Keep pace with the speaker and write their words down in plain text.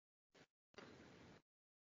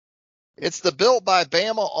It's the Built by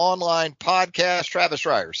Bama Online podcast. Travis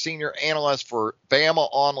Reier, senior analyst for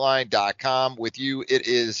BamaOnline.com with you. It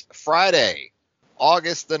is Friday,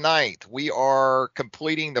 August the 9th. We are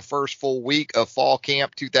completing the first full week of Fall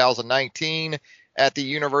Camp 2019 at the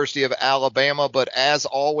University of Alabama. But as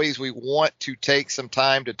always, we want to take some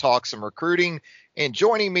time to talk some recruiting. And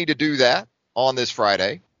joining me to do that on this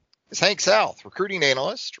Friday is Hank South, recruiting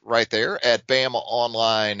analyst right there at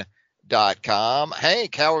BamaOnline.com.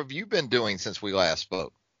 Hank, how have you been doing since we last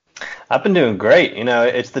spoke? I've been doing great.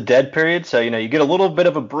 It's the dead period, so you get a little bit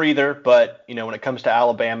of a breather, but when it comes to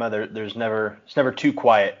Alabama, it's never too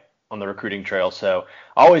quiet on the recruiting trail. So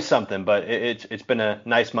always something, but it's been a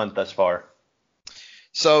nice month thus far.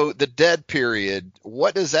 So the dead period,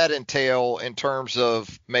 what does that entail in terms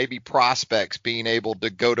of maybe prospects being able to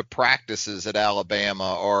go to practices at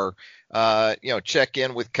Alabama or check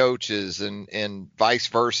in with coaches and vice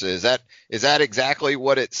versa? Is that exactly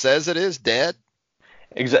what it says it is, dead?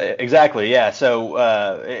 Exactly, yeah.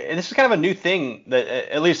 So this is kind of a new thing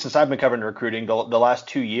that, at least since I've been covering recruiting, the last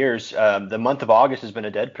 2 years, the month of August has been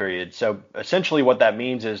a dead period. So essentially what that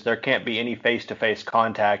means is there can't be any face-to-face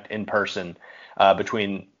contact in person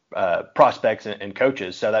between prospects and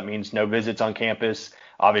coaches. So that means no visits on campus,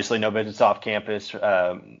 obviously no visits off campus,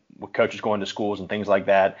 with coaches going to schools and things like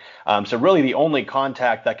that. So really the only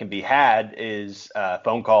contact that can be had is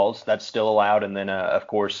phone calls. That's still allowed. And then, of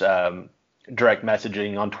course, direct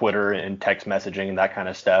messaging on Twitter and text messaging and that kind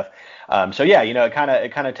of stuff. So yeah, it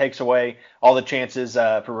kind of takes away all the chances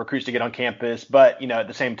for recruits to get on campus. But, at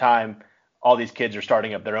the same time, all these kids are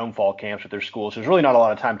starting up their own fall camps with their schools. So there's really not a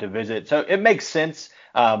lot of time to visit. So it makes sense.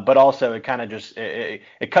 But also it kind of just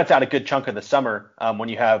it cuts out a good chunk of the summer when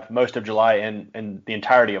you have most of July and the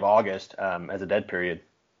entirety of August as a dead period.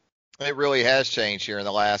 It really has changed here in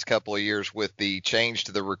the last couple of years with the change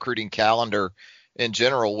to the recruiting calendar in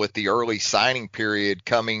general, with the early signing period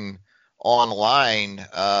coming online.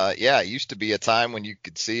 It used to be a time when you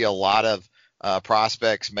could see a lot of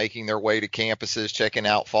prospects making their way to campuses, checking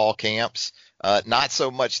out fall camps. Not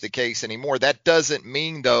so much the case anymore. That doesn't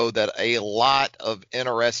mean, though, that a lot of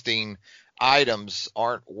interesting items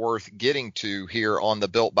aren't worth getting to here on the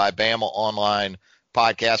Built by Bama Online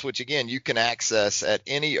podcast, which, again, you can access at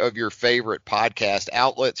any of your favorite podcast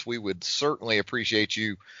outlets. We would certainly appreciate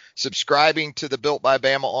you subscribing to the Built by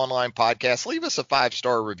Bama Online podcast. Leave us a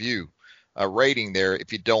 5-star review, a rating there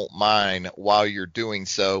if you don't mind while you're doing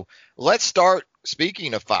so. Let's start.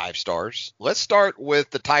 Speaking of 5 stars, let's start with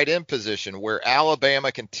the tight end position, where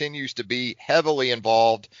Alabama continues to be heavily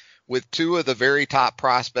involved with 2 of the very top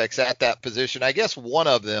prospects at that position. I guess one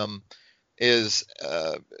of them is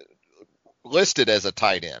listed as a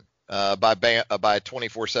tight end by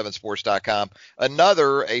 247sports.com.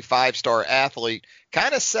 Another, a 5-star athlete.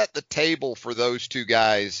 Kind of set the table for those 2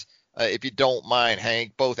 guys, if you don't mind,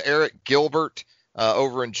 Hank. Both Eric Gilbert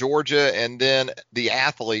over in Georgia, and then the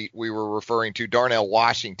athlete we were referring to, Darnell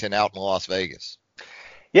Washington, out in Las Vegas.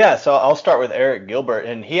 Yeah, so I'll start with Eric Gilbert,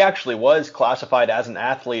 and he actually was classified as an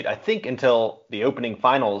athlete, I think, until the opening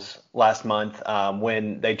finals last month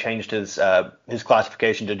when they changed his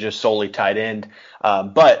classification to just solely tight end.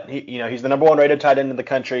 But he's the number 1 rated tight end in the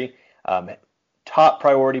country, top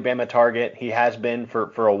priority Bama target. He has been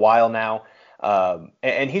for a while now.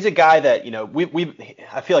 And he's a guy that,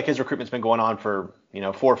 I feel like his recruitment's been going on for,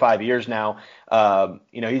 4 or 5 years now.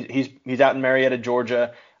 He's out in Marietta,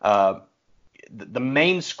 Georgia. The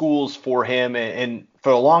main schools for him, and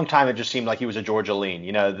for a long time, it just seemed like he was a Georgia lean.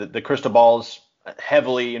 The crystal ball's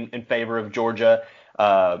heavily in favor of Georgia.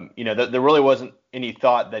 There really wasn't any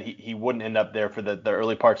thought that he wouldn't end up there for the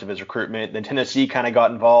early parts of his recruitment. Then Tennessee kind of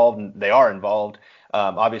got involved, and they are involved.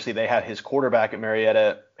 Obviously, they had his quarterback at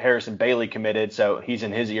Marietta, Harrison Bailey, committed, so he's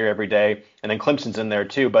in his ear every day. And then Clemson's in there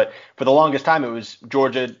too. But for the longest time, it was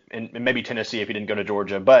Georgia and maybe Tennessee if he didn't go to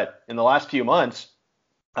Georgia. But in the last few months,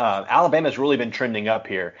 Alabama's really been trending up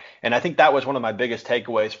here. And I think that was one of my biggest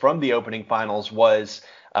takeaways from the opening finals was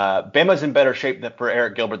Bama's in better shape for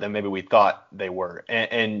Eric Gilbert than maybe we thought they were.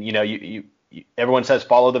 And everyone says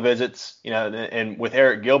follow the visits, and with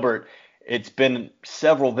Eric Gilbert, it's been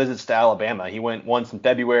several visits to Alabama. He went once in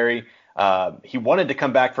February. He wanted to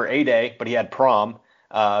come back for A-Day, but he had prom.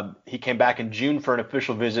 He came back in June for an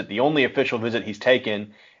official visit, the only official visit he's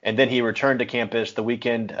taken. And then he returned to campus the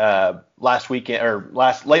weekend, late last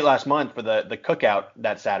month for the cookout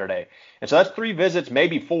that Saturday. And so that's 3 visits,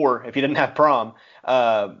 maybe 4 if he didn't have prom,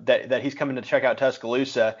 that he's coming to check out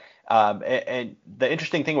Tuscaloosa. And the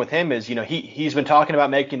interesting thing with him is, he's been talking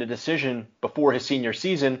about making a decision before his senior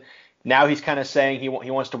season. Now he's kind of saying he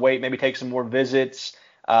wants to wait, maybe take some more visits.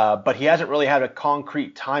 but he hasn't really had a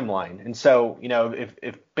concrete timeline. And so,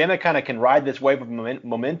 if Bama kind of can ride this wave of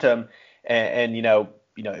momentum, and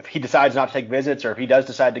if he decides not to take visits, or if he does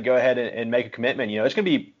decide to go ahead and make a commitment, it's gonna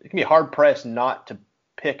be hard pressed not to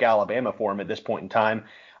pick Alabama for him at this point in time.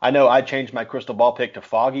 I know I changed my crystal ball pick to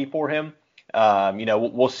Foggy for him.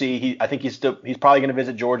 We'll see. I think he's probably going to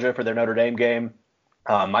visit Georgia for their Notre Dame game.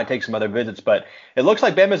 Might take some other visits, but it looks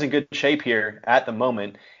like Bama's in good shape here at the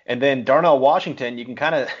moment. And then Darnell Washington, you can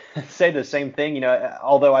kind of say the same thing,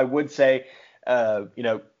 although I would say, to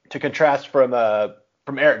contrast from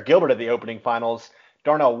Eric Gilbert at the opening finals,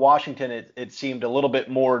 Darnell Washington, it seemed a little bit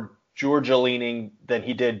more Georgia leaning than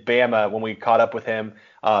he did Bama when we caught up with him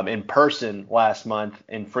in person last month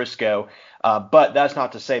in Frisco. But that's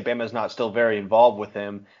not to say Bama's not still very involved with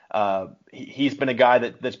him. He's been a guy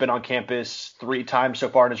that's been on campus 3 times so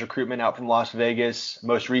far in his recruitment out from Las Vegas,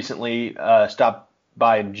 most recently stopped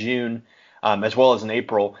by in June, as well as in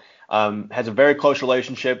April. Has a very close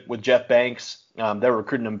relationship with Jeff Banks. They're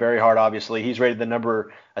recruiting him very hard, obviously. He's rated the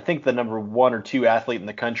number 1 or 2 athlete in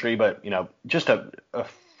the country, but, just a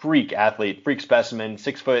freak athlete, freak specimen,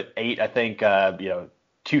 6'8", I think,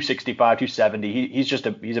 265, 270.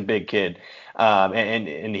 He's a big kid.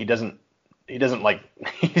 And he doesn't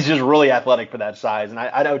he's just really athletic for that size. And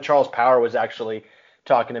I know Charles Power was actually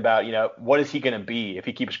talking about, what is he going to be if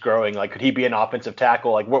he keeps growing? Like, could he be an offensive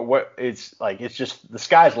tackle? Like, it's just the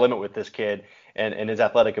sky's the limit with this kid and his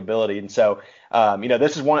athletic ability. And so,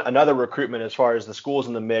 this is another recruitment as far as the schools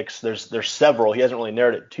in the mix. There's several. He hasn't really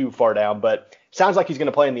narrowed it too far down, but sounds like he's going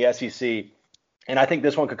to play in the SEC. And I think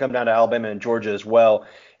this one could come down to Alabama and Georgia as well.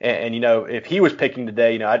 And if he was picking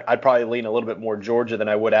today, I'd probably lean a little bit more Georgia than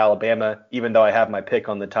I would Alabama, even though I have my pick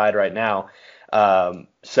on the Tide right now.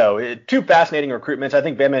 So 2 fascinating recruitments. I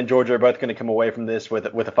think Bama and Georgia are both going to come away from this with a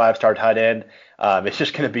 5-star tight end. It's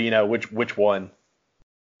just going to be, which one.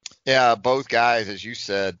 Yeah, both guys, as you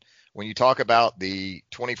said, when you talk about the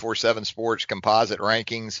 24/7 Sports composite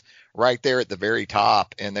rankings, right there at the very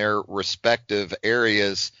top in their respective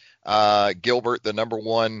areas, Gilbert, the number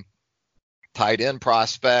 1 tight end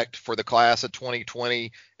prospect for the class of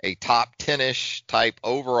 2020, a top 10-ish type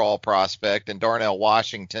overall prospect, and Darnell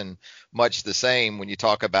Washington, much the same when you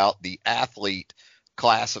talk about the athlete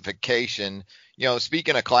classification.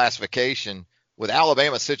 Speaking of classification, with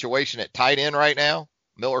Alabama's situation at tight end right now,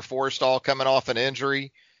 Miller Forrestall coming off an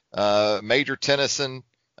injury, Major Tennyson,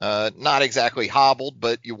 not exactly hobbled,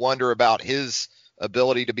 but you wonder about his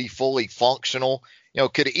ability to be fully functional.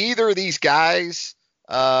 Could either of these guys,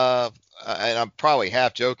 and I'm probably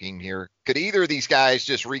half joking here, could either of these guys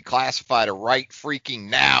just reclassify to right freaking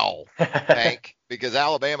now, Hank? Because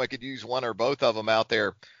Alabama could use one or both of them out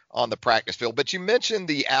there on the practice field. But you mentioned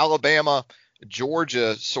the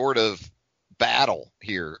Alabama-Georgia sort of battle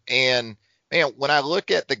here. And, man, when I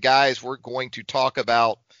look at the guys we're going to talk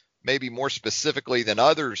about maybe more specifically than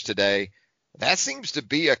others today, that seems to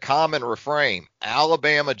be a common refrain.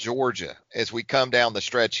 Alabama, Georgia, as we come down the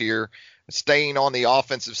stretch here. Staying on the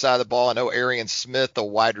offensive side of the ball, I know Arian Smith, a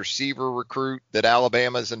wide receiver recruit that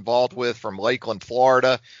Alabama is involved with from Lakeland,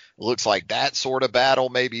 Florida. Looks like that sort of battle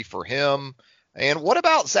maybe for him. And what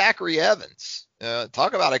about Zachary Evans?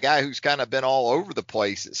 Talk about a guy who's kind of been all over the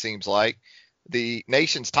place, it seems like. The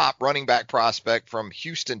nation's top running back prospect from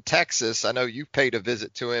Houston, Texas. I know you've paid a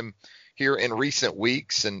visit to him here in recent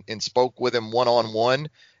weeks and spoke with him one-on-one.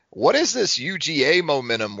 What is this UGA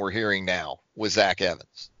momentum we're hearing now with Zach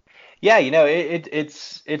Evans? Yeah,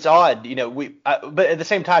 it's odd, but at the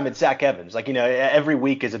same time, it's Zach Evans. Like, every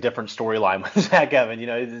week is a different storyline with Zach Evans.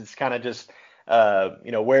 It's kind of just,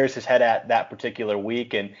 where's his head at that particular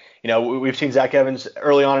week. And, we've seen Zach Evans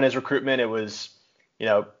early on in his recruitment. It was,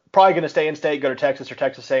 probably going to stay in state, go to Texas or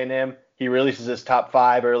Texas A&M. He releases his top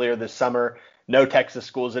 5 earlier this summer. No Texas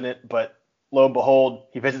schools in it, but lo and behold,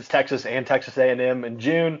 he visits Texas and Texas A&M in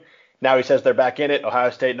June. Now he says they're back in it. Ohio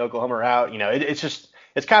State and Oklahoma are out.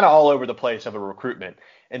 It's kind of all over the place of a recruitment.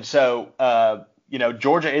 And so,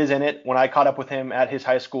 Georgia is in it. When I caught up with him at his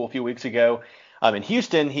high school a few weeks ago in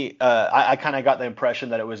Houston, I kind of got the impression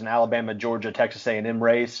that it was an Alabama, Georgia, Texas A&M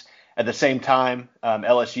race. At the same time,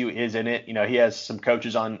 LSU is in it. He has some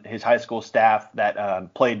coaches on his high school staff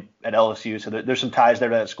that played at LSU. So there's some ties there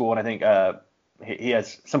to that school. And I think he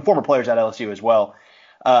has some former players at LSU as well.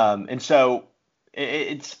 And so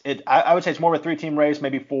I would say it's more of a 3-team race,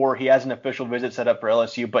 maybe 4. He has an official visit set up for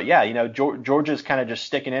LSU, but yeah, Georgia's kind of just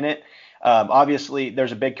sticking in it. Obviously,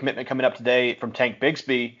 there's a big commitment coming up today from Tank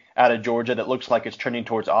Bigsby out of Georgia that looks like it's trending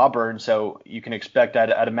towards Auburn. So you can expect,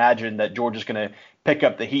 I'd imagine, that Georgia's going to pick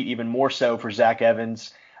up the heat even more so for Zach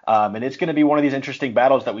Evans. And it's going to be one of these interesting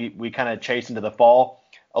battles that we kind of chase into the fall.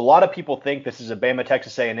 a lot of people think this is a Bama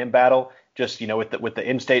Texas A&M battle. Just with the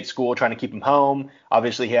in-state school trying to keep him home.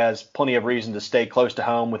 Obviously, he has plenty of reason to stay close to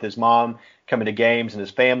home with his mom coming to games and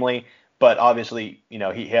his family. But obviously,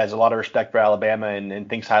 he has a lot of respect for Alabama and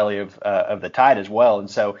thinks highly of the Tide as well. And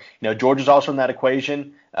so, Georgia's also in that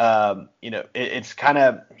equation. It's kind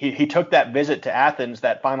of he took that visit to Athens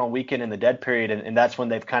that final weekend in the dead period, and that's when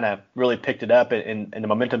they've kind of really picked it up and the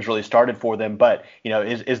momentum's really started for them. But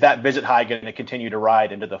is that visit high going to continue to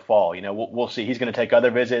ride into the fall? We'll see. He's going to take other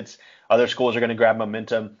visits. Other schools are going to grab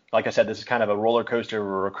momentum. Like I said, this is kind of a roller coaster of a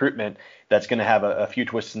recruitment that's going to have a few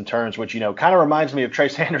twists and turns, which kind of reminds me of Trey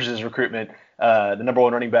Sanders' recruitment, the number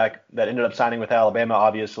one running back that ended up signing with Alabama,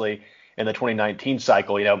 obviously in the 2019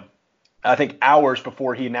 cycle. I think hours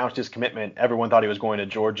before he announced his commitment, everyone thought he was going to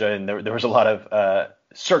Georgia, and there was a lot of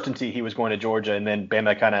certainty he was going to Georgia, and then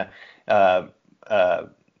Bama kind of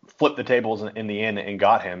flipped the tables in the end and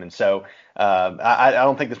got him. And so I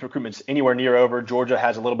don't think this recruitment's anywhere near over. Georgia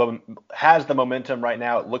has the momentum right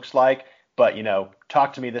now, it looks like, but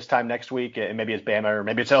talk to me this time next week, and maybe it's Bama, or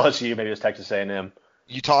maybe it's LSU, maybe it's Texas A&M.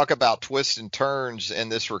 You talk about twists and turns in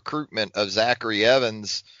this recruitment of Zachary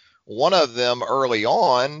Evans. One of them early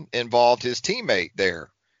on involved his teammate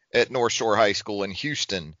there at North Shore High School in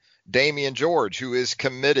Houston, Damian George, who is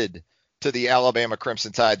committed to the Alabama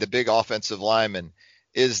Crimson Tide, the big offensive lineman.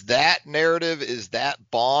 Is that narrative, is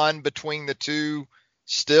that bond between the two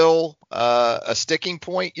still a sticking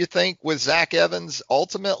point, you think, with Zach Evans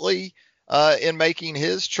ultimately in making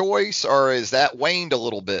his choice, or is that waned a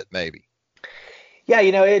little bit maybe? Yeah,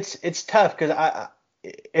 it's tough because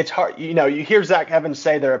it's hard. You hear Zach Evans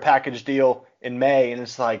say they're a package deal in May, and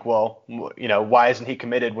it's like, well, why isn't he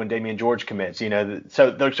committed when Damian George commits?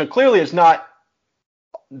 So clearly it's not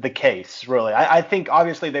the case, really. I think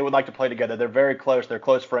obviously they would like to play together. They're very close. They're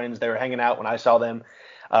close friends. They were hanging out when I saw them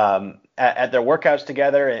at their workouts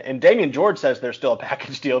together. And Damian George says they're still a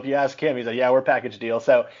package deal. If you ask him, he's like, yeah, we're a package deal.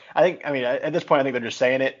 So at this point, I think they're just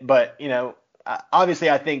saying it. But obviously,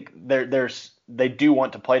 I think they do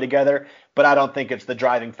want to play together, but I don't think it's the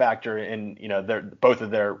driving factor in both of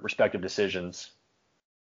their respective decisions.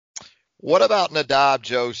 What about Nadab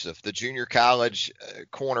Joseph, the junior college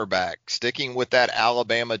cornerback, sticking with that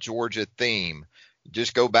Alabama-Georgia theme?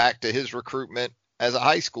 Just go back to his recruitment as a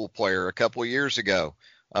high school player a couple of years ago.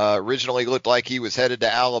 Originally looked like he was headed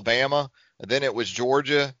to Alabama, then it was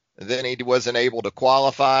Georgia, then he wasn't able to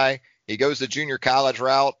qualify. He goes the junior college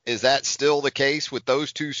route. Is that still the case with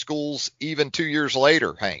those two schools even 2 years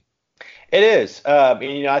later, Hank? It is.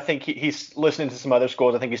 I think he's listening to some other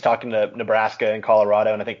schools. I think he's talking to Nebraska and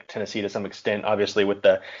Colorado, and I think Tennessee to some extent, obviously with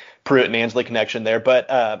the Pruitt and Ansley connection there. But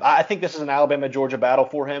I think this is an Alabama-Georgia battle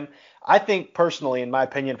for him. I think personally, in my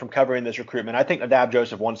opinion, from covering this recruitment, I think Nadab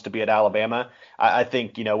Joseph wants to be at Alabama. I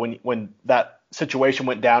think, when that situation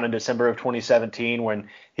went down in December of 2017, when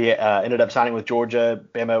he ended up signing with Georgia,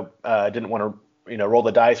 Bama didn't want to roll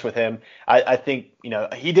the dice with him. I think,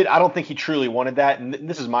 he did. I don't think he truly wanted that. And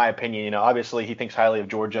this is my opinion. Obviously he thinks highly of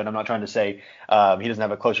Georgia, and I'm not trying to say he doesn't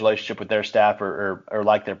have a close relationship with their staff or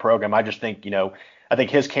like their program. I just think, I think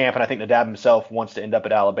his camp, and I think Nadab himself wants to end up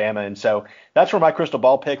at Alabama. And so that's where my crystal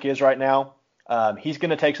ball pick is right now. He's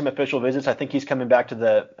going to take some official visits. I think he's coming back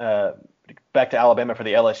to Alabama for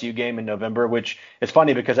the LSU game in November, which is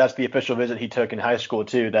funny because that's the official visit he took in high school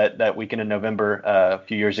too, that weekend in November a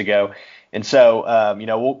few years ago. And so,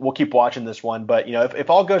 we'll keep watching this one. But, if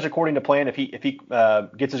all goes according to plan, if he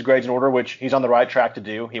gets his grades in order, which he's on the right track to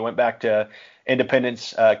do, he went back to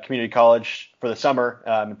Independence Community College for the summer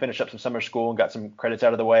and finished up some summer school and got some credits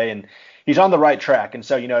out of the way. And he's on the right track. And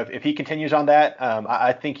so, if he continues on that,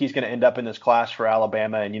 I think he's going to end up in this class for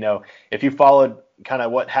Alabama. And, if you followed kind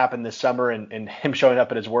of what happened this summer and him showing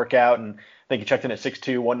up at his workout, and I think he checked in at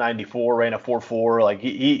 6'2", 194, ran a 4.4. Like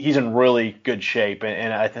he's in really good shape.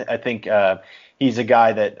 And I think he's a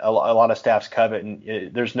guy that a lot of staffs covet. And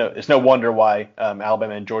it's no wonder why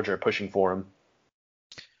Alabama and Georgia are pushing for him.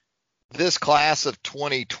 This class of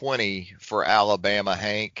 2020 for Alabama,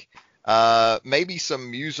 Hank, maybe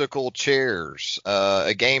some musical chairs,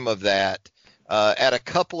 a game of that at a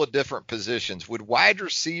couple of different positions. Would wide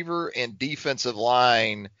receiver and defensive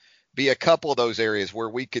line be a couple of those areas where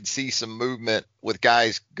we could see some movement with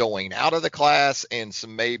guys going out of the class and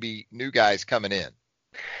some maybe new guys coming in?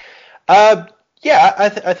 Yeah,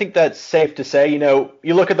 I think that's safe to say. You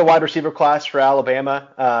look at the wide receiver class for Alabama,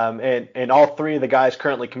 and all three of the guys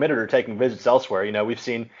currently committed are taking visits elsewhere. We've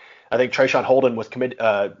seen, I think Trayshawn Holden was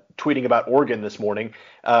tweeting about Oregon this morning.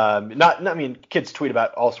 Kids tweet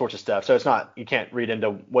about all sorts of stuff, so it's not, you can't read into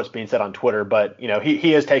what's being said on Twitter. But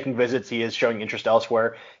he is taking visits. He is showing interest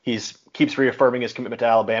elsewhere. Keeps reaffirming his commitment to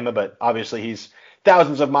Alabama, but obviously he's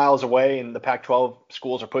thousands of miles away, and the Pac-12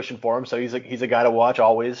 schools are pushing for him. So he's a guy to watch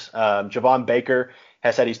always. Javon Baker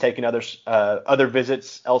has said he's taking other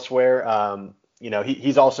visits elsewhere.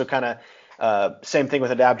 He's also kind of same thing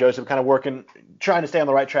with Adab Joseph, kind of trying to stay on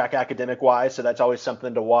the right track academic wise. So that's always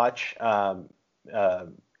something to watch.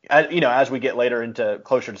 As we get later into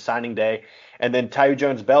closer to signing day, and then Tyu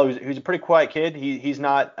Jones-Bell, who's a pretty quiet kid. He's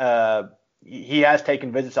not. He has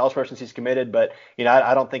taken visits elsewhere since he's committed, but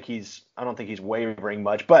I don't think he's wavering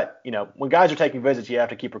much. But when guys are taking visits, you have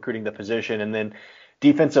to keep recruiting the position, and then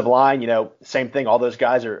defensive line, same thing. All those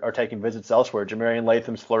guys are taking visits elsewhere. Jamarian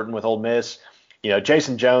Latham's flirting with Ole Miss.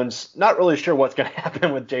 Jason Jones, not really sure what's going to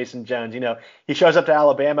happen with Jason Jones. He shows up to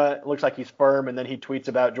Alabama, it looks like he's firm, and then he tweets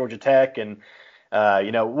about Georgia Tech, and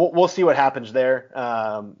we'll see what happens there.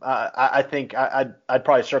 I think I'd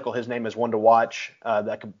probably circle his name as one to watch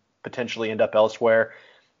that could potentially end up elsewhere.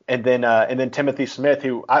 And then Timothy Smith,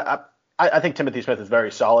 who I think Timothy Smith is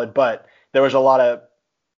very solid, but there was a lot of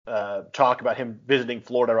talk about him visiting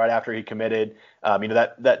Florida right after he committed.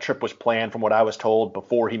 That trip was planned from what I was told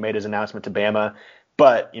before he made his announcement to Bama.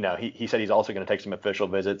 But, he said he's also going to take some official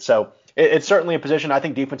visits. So it's certainly a position. I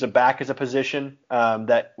think defensive back is a position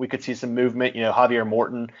that we could see some movement. Javier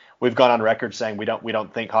Morton, we've gone on record saying we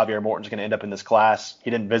don't think Javier Morton's going to end up in this class.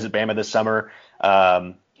 He didn't visit Bama this summer.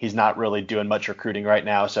 He's not really doing much recruiting right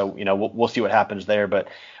now. So, we'll see what happens there. But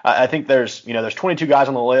I think there's 22 guys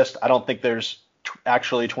on the list. I don't think there's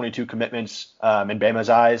actually 22 commitments in Bama's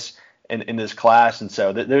eyes in this class, and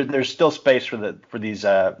so there's still space for these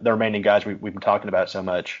the remaining guys we've been talking about so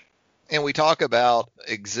much. And we talk about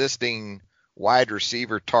existing wide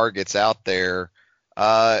receiver targets out there.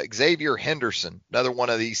 Xavier Henderson, another one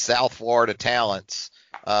of these South Florida talents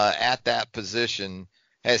at that position.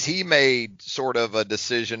 Has he made sort of a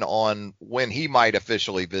decision on when he might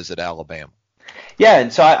officially visit Alabama? Yeah,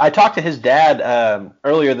 and so I talked to his dad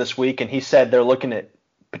earlier this week, and he said they're looking at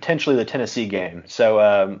potentially the Tennessee game.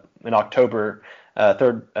 So in October,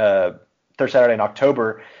 third Saturday in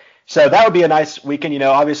October. So that would be a nice weekend.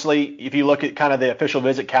 Obviously, if you look at kind of the official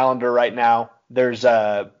visit calendar right now, there's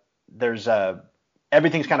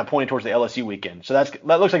everything's kind of pointing towards the LSU weekend. So that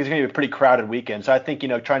looks like it's going to be a pretty crowded weekend. So I think,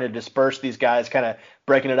 trying to disperse these guys, kind of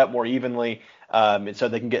breaking it up more evenly, and so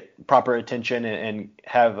they can get proper attention and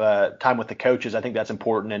have time with the coaches. I think that's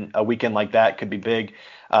important. And a weekend like that could be big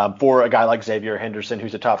for a guy like Xavier Henderson,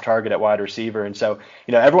 who's a top target at wide receiver. And so,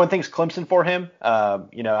 everyone thinks Clemson for him.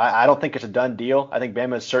 I don't think it's a done deal. I think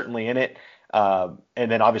Bama is certainly in it. And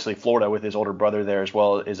then obviously Florida with his older brother there as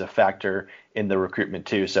well is a factor in the recruitment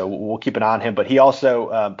too. So we'll keep an eye on him. But he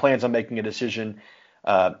also plans on making a decision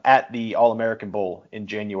at the All-American Bowl in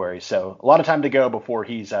January. So a lot of time to go before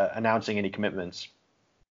he's announcing any commitments.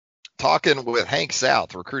 Talking with Hank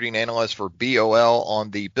South, recruiting analyst for BOL on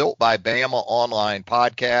the Built by Bama online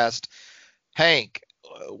podcast. Hank,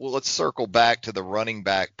 let's circle back to the running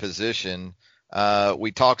back position.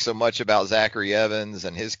 We talk so much about Zachary Evans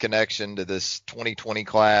and his connection to this 2020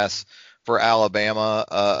 class for Alabama.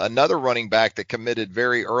 Another running back that committed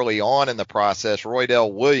very early on in the process,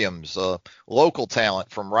 Roydell Williams, a local talent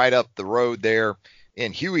from right up the road there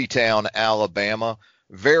in Hueytown, Alabama.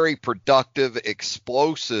 Very productive,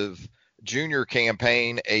 explosive junior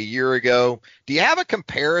campaign a year ago. Do you have a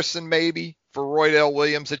comparison maybe for Roydell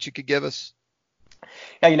Williams that you could give us?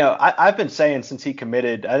 Yeah, I've been saying since he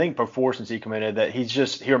committed, I think before since he committed, that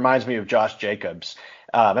he reminds me of Josh Jacobs.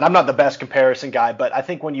 And I'm not the best comparison guy, but I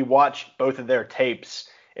think when you watch both of their tapes,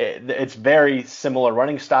 it's very similar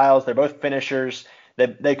running styles. They're both finishers.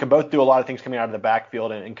 They can both do a lot of things coming out of the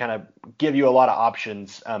backfield and kind of give you a lot of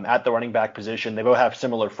options at the running back position. They both have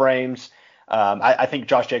similar frames. I think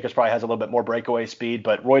Josh Jacobs probably has a little bit more breakaway speed,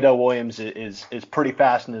 but Roydell Williams is pretty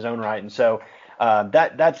fast in his own right. And so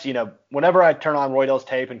that's whenever I turn on Roydell's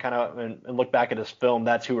tape and look back at his film,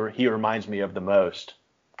 that's who he reminds me of the most.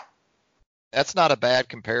 That's not a bad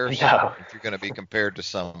comparison No. if you're going to be compared to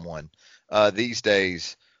someone these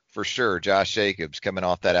days, for sure. Josh Jacobs coming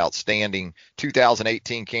off that outstanding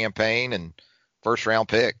 2018 campaign and first round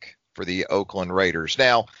pick for the Oakland Raiders.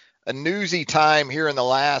 Now, a newsy time here in the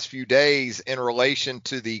last few days in relation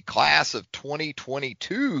to the class of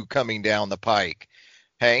 2022 coming down the pike.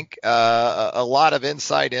 Hank, a lot of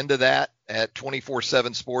insight into that at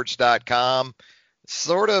 247sports.com.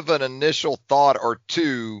 Sort of an initial thought or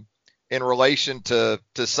two in relation to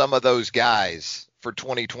some of those guys for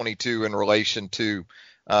 2022 in relation to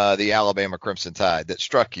the Alabama Crimson Tide that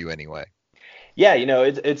struck you anyway. Yeah,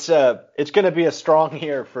 it's going to be a strong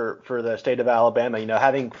year for the state of Alabama.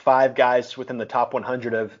 Having 5 guys within the top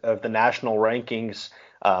 100 of the national rankings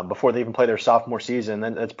before they even play their sophomore season.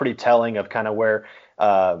 And that's pretty telling of kind of where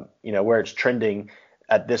where it's trending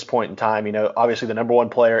at this point in time. Obviously the number one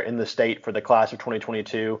player in the state for the class of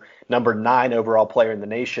 2022, number 9 overall player in the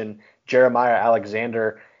nation, Jeremiah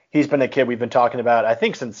Alexander. He's been a kid we've been talking about, I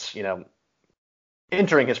think, since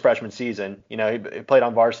entering his freshman season. He played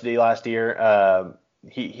on varsity last year.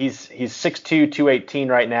 He's 6'2", 218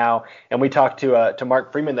 right now, and we talked to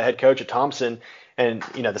Mark Freeman, the head coach at Thompson, and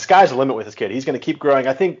the sky's the limit with this kid. He's going to keep growing.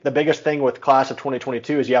 I think the biggest thing with class of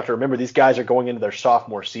 2022 is you have to remember these guys are going into their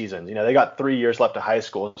sophomore seasons. They got 3 years left of high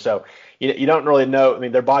school, so you don't really know. I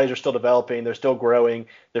mean, their bodies are still developing, they're still growing,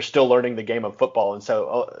 they're still learning the game of football, and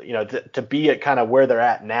so to be at kind of where they're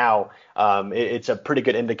at now, it's a pretty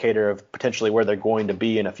good indicator of potentially where they're going to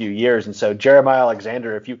be in a few years. And so Jeremiah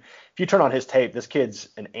Alexander, if you turn on his tape, this kid's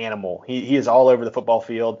an animal. He is all over the football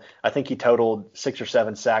field. I think he totaled 6 or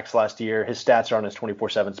 7 sacks last year. His stats are on his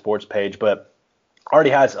 24/7 Sports page, but already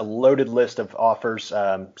has a loaded list of offers,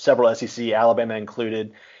 several SEC, Alabama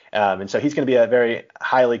included. And so he's going to be a very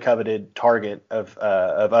highly coveted target of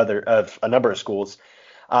a number of schools.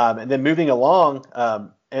 And then moving along,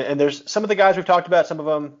 and there's some of the guys we've talked about. Some of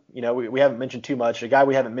them, we haven't mentioned too much. A guy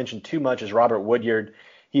we haven't mentioned too much is Robert Woodyard.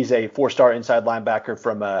 He's a 4-star inside linebacker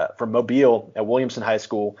from Mobile at Williamson High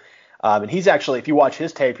School. And he's actually, if you watch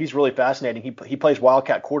his tape, he's really fascinating. He plays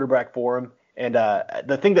Wildcat quarterback for him. And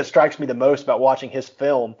the thing that strikes me the most about watching his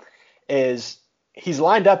film is he's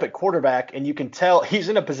lined up at quarterback, and you can tell he's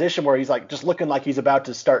in a position where he's like just looking like he's about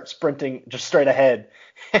to start sprinting just straight ahead.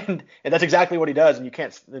 And that's exactly what he does, and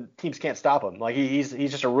the teams can't stop him. Like he's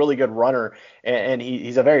just a really good runner, and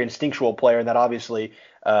he's a very instinctual player, and that obviously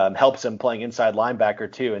helps him playing inside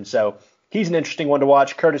linebacker too. And so he's an interesting one to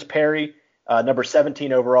watch. Curtis Perry, number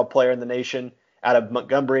 17 overall player in the nation out of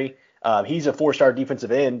Montgomery. He's a 4-star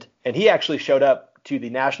defensive end, and he actually showed up to the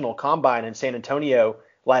National Combine in San Antonio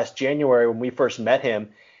last January when we first met him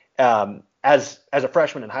as a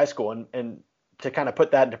freshman in high school. And to kind of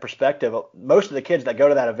put that into perspective, most of the kids that go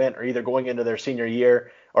to that event are either going into their senior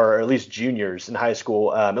year or at least juniors in high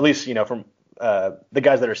school, at least, from the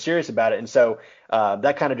guys that are serious about it. And so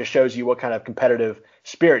that kind of just shows you what kind of competitive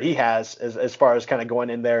spirit he has as far as kind of going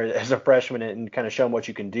in there as a freshman and kind of showing what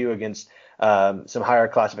you can do against some higher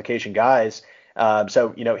classification guys.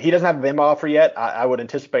 So he doesn't have a Bama offer yet. I would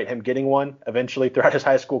anticipate him getting one eventually throughout his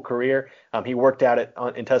high school career. He worked out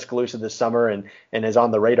in Tuscaloosa this summer and is on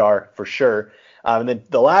the radar for sure. And then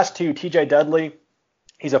the last two, TJ Dudley,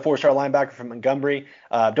 he's a 4-star linebacker from Montgomery.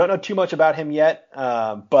 Don't know too much about him yet,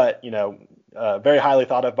 but very highly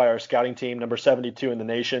thought of by our scouting team, number 72 in the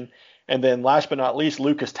nation. And then last but not least,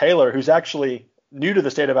 Lucas Taylor, who's actually new to the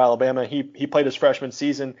state of Alabama. He played his freshman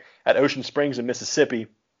season at Ocean Springs in Mississippi.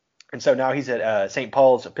 And so now he's at St.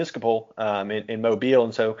 Paul's Episcopal in Mobile.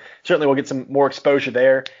 And so certainly we'll get some more exposure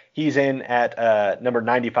there. He's in at number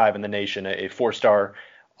 95 in the nation, a 4-star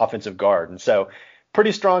offensive guard. And so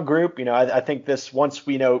pretty strong group. I think once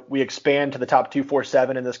we expand to the top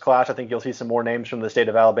 247 in this class, I think you'll see some more names from the state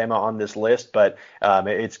of Alabama on this list. But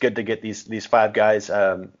it's good to get these 5 guys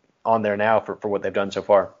on there now for what they've done so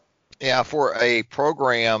far. Yeah, for a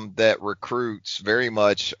program that recruits very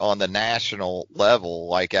much on the national level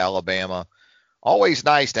like Alabama, always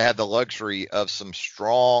nice to have the luxury of some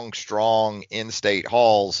strong in-state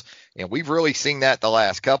hauls. And we've really seen that the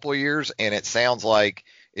last couple of years, and it sounds like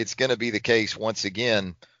it's going to be the case once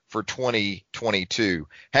again for 2022.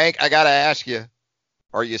 Hank, I got to ask you,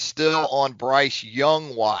 are you still on Bryce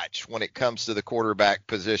Young watch when it comes to the quarterback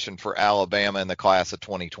position for Alabama in the class of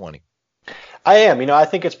 2020? I am. I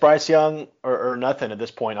think it's Bryce Young or nothing at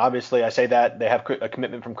this point. Obviously, I say that they have a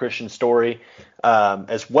commitment from Christian Story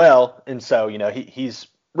as well. And so, he's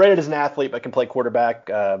rated as an athlete, but can play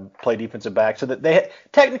quarterback, play defensive back. So that they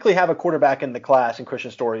technically have a quarterback in the class in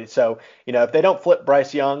Christian Story. So, if they don't flip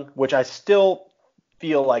Bryce Young, which I still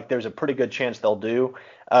feel like there's a pretty good chance they'll do,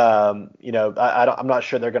 I'm not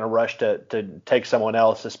sure they're going to rush to take someone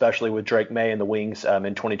else, especially with Drake May in the wings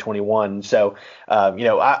in 2021. So,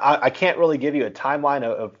 I can't really give you a timeline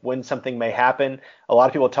of when something may happen. A lot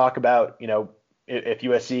of people talk about,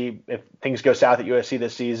 if things go south at USC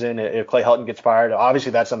this season, if Clay Helton gets fired,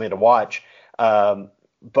 obviously that's something to watch.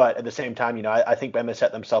 But at the same time, I think Bama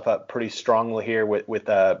set themselves up pretty strongly here with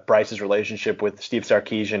Bryce's relationship with Steve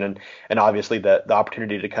Sarkisian and obviously the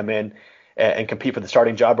opportunity to come in and compete for the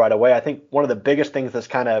starting job right away. I think one of the biggest things that's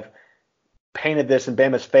kind of painted this in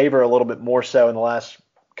Bama's favor a little bit more so in the last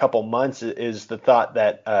couple months is the thought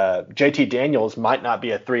that JT Daniels might not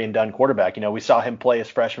be a 3-and-done quarterback. We saw him play his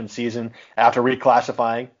freshman season after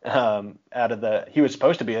reclassifying he was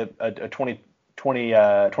supposed to be a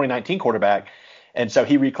 2019 quarterback. And so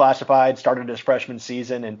he reclassified, started his freshman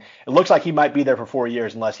season, and it looks like he might be there for 4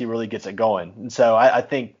 years unless he really gets it going. And so I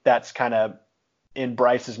think that's kind of in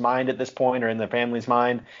Bryce's mind at this point, or in the family's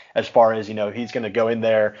mind, as far as, he's going to go in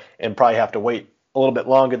there and probably have to wait a little bit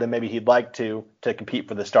longer than maybe he'd like to compete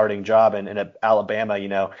for the starting job. And at Alabama,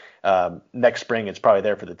 next spring it's probably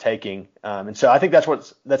there for the taking. And so I think that's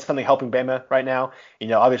something helping Bama right now.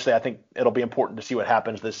 Obviously I think it'll be important to see what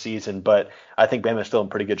happens this season, but I think Bama's still in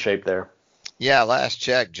pretty good shape there. Yeah, last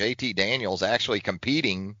check, JT Daniels actually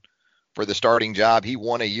competing for the starting job he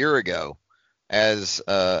won a year ago as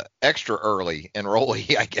extra early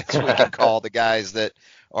enrollee, I guess we can call the guys that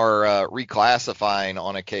are reclassifying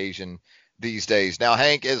on occasion these days. Now,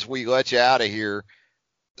 Hank, as we let you out of here,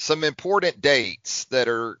 some important dates that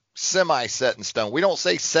are semi-set in stone. We don't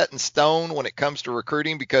say set in stone when it comes to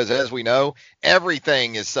recruiting because, as we know,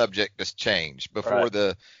 everything is subject to change before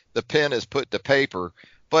the pen is put to paper.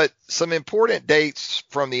 But some important dates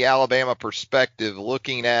from the Alabama perspective,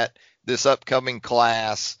 looking at this upcoming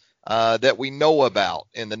class that we know about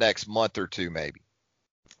in the next month or two, maybe.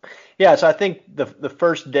 Yeah, so I think the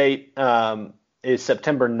first date is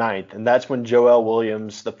September 9th, and that's when Joel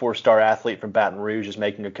Williams, the 4-star athlete from Baton Rouge, is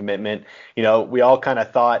making a commitment. We all kind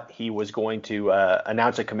of thought he was going to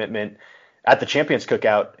announce a commitment at the Champions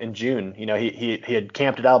Cookout in June. He had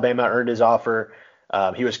camped at Alabama, earned his offer.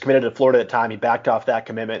 He was committed to Florida at the time. He backed off that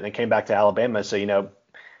commitment and then came back to Alabama. So,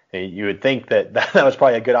 you would think that was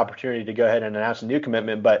probably a good opportunity to go ahead and announce a new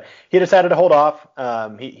commitment, but he decided to hold off.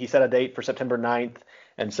 He set a date for September 9th.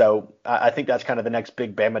 And so I think that's kind of the next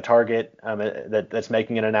big Bama target that's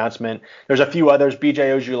making an announcement. There's a few others. B.J.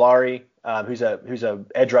 Ojulari, who's a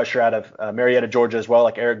edge rusher out of Marietta, Georgia as well,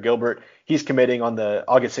 like Eric Gilbert. He's committing on the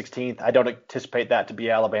August 16th. I don't anticipate that to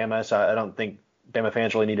be Alabama, so I don't think Bama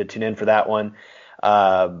fans really need to tune in for that one.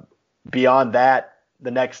 Beyond that,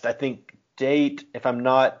 the next, I think, date, if I'm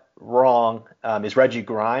not wrong, is Reggie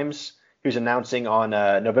Grimes, who's announcing on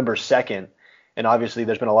November 2nd. And obviously,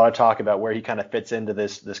 there's been a lot of talk about where he kind of fits into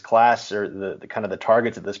this class, or the kind of the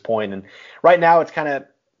targets at this point. And right now, it's kind of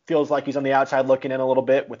feels like he's on the outside looking in a little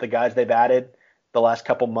bit with the guys they've added the last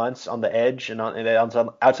couple months on the edge and on the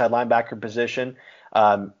outside linebacker position.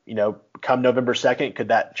 Come November 2nd, could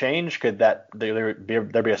that change? Could there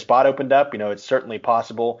be a spot opened up? It's certainly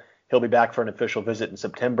possible. He'll be back for an official visit in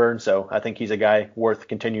September, and so I think he's a guy worth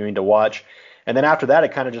continuing to watch. And then after that,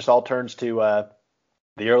 it kind of just all turns to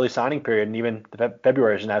the early signing period, and even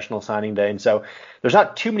February is National Signing Day. And so there's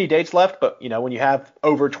not too many dates left, but when you have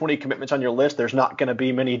over 20 commitments on your list, there's not going to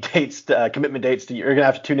be many dates, commitment dates you're going to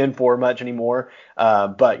have to tune in for much anymore.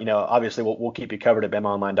 But obviously we'll keep you covered at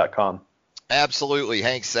BamaOnline.com. Absolutely.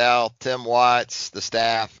 Hank South, Tim Watts, the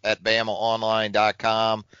staff at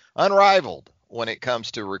BamaOnline.com, unrivaled when it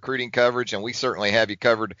comes to recruiting coverage, and we certainly have you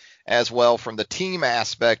covered as well from the team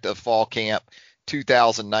aspect of Fall Camp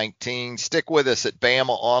 2019. Stick with us at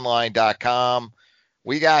BamaOnline.com.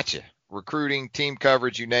 We got you. Recruiting, team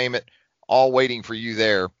coverage, you name it, all waiting for you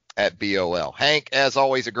there at BOL. Hank, as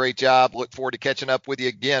always, a great job. Look forward to catching up with you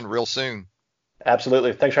again real soon.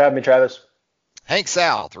 Absolutely. Thanks for having me, Travis. Hank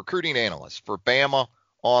South, recruiting analyst for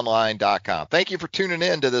BamaOnline.com. Thank you for tuning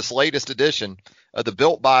in to this latest edition of the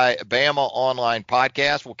Built by Bama Online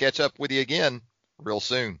podcast. We'll catch up with you again real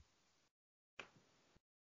soon.